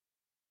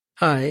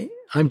Hi,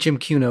 I'm Jim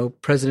Cuno,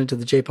 president of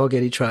the J. Paul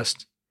Getty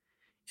Trust.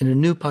 In a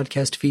new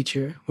podcast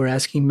feature, we're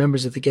asking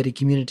members of the Getty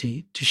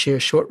community to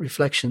share short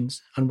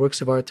reflections on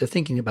works of art they're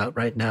thinking about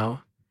right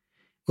now.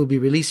 We'll be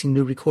releasing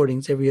new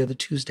recordings every other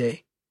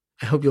Tuesday.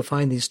 I hope you'll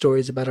find these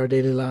stories about our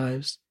daily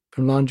lives,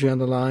 from laundry on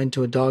the line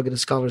to a dog at a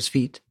scholar's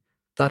feet,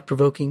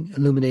 thought-provoking,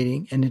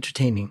 illuminating, and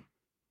entertaining.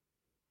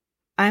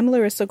 I'm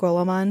Larissa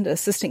Golemond,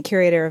 assistant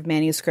curator of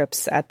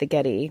manuscripts at the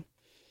Getty.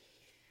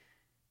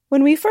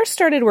 When we first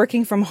started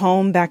working from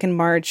home back in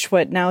March,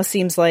 what now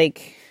seems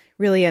like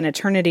really an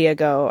eternity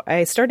ago,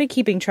 I started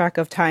keeping track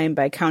of time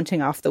by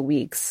counting off the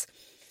weeks.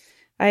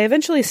 I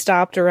eventually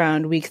stopped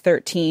around week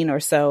 13 or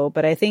so,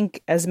 but I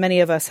think as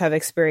many of us have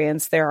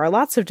experienced, there are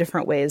lots of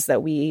different ways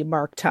that we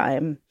mark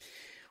time.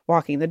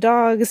 Walking the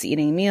dogs,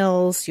 eating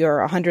meals, your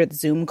 100th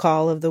Zoom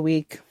call of the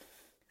week.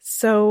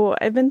 So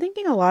I've been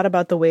thinking a lot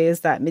about the ways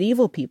that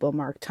medieval people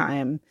mark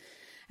time.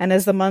 And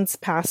as the months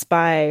pass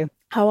by,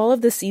 how all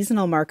of the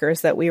seasonal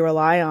markers that we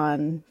rely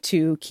on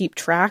to keep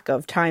track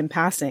of time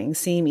passing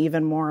seem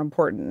even more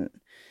important.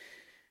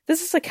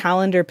 This is a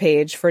calendar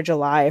page for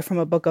July from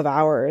a Book of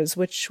Hours,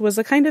 which was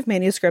a kind of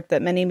manuscript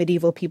that many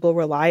medieval people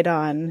relied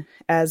on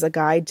as a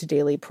guide to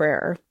daily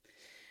prayer.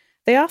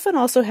 They often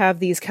also have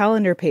these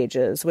calendar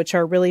pages, which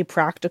are really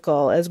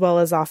practical as well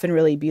as often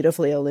really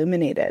beautifully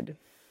illuminated.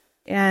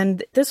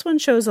 And this one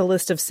shows a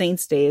list of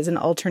saints' days in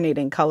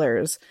alternating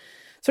colors,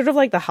 sort of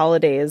like the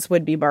holidays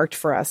would be marked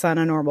for us on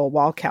a normal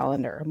wall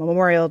calendar: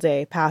 Memorial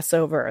Day,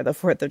 Passover, the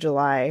 4th of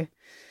July.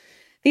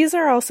 These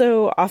are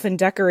also often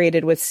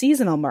decorated with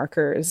seasonal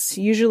markers,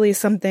 usually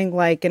something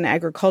like an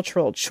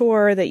agricultural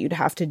chore that you'd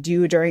have to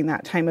do during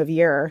that time of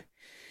year.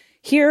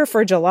 Here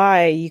for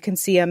July, you can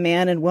see a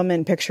man and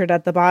woman pictured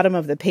at the bottom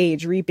of the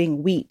page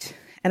reaping wheat,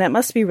 and it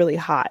must be really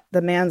hot.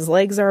 The man's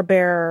legs are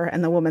bare,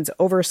 and the woman's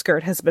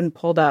overskirt has been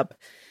pulled up.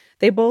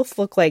 They both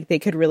look like they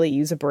could really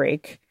use a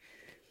break.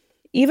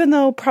 Even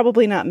though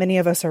probably not many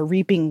of us are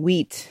reaping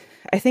wheat,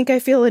 I think I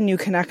feel a new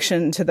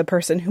connection to the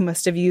person who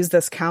must have used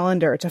this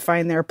calendar to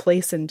find their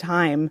place in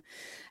time,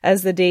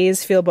 as the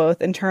days feel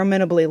both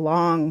interminably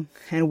long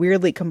and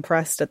weirdly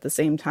compressed at the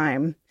same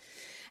time.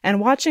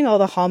 And watching all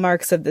the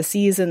hallmarks of the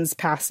seasons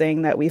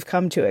passing that we've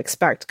come to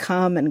expect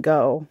come and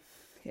go.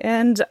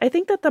 And I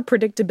think that the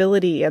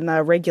predictability and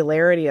the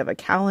regularity of a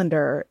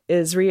calendar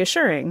is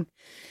reassuring.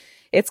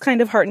 It's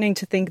kind of heartening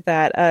to think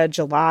that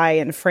July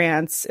in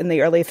France in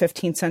the early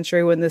 15th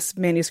century, when this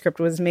manuscript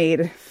was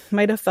made,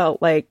 might have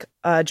felt like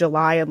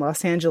July in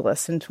Los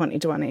Angeles in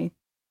 2020.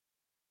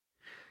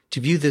 To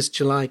view this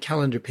July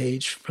calendar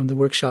page from the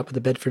workshop of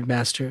the Bedford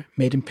Master,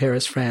 made in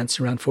Paris, France,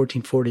 around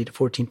 1440 to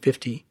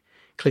 1450,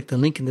 click the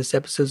link in this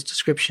episode's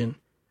description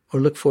or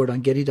look for it on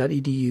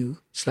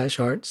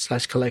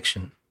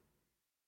getty.edu/art/collection.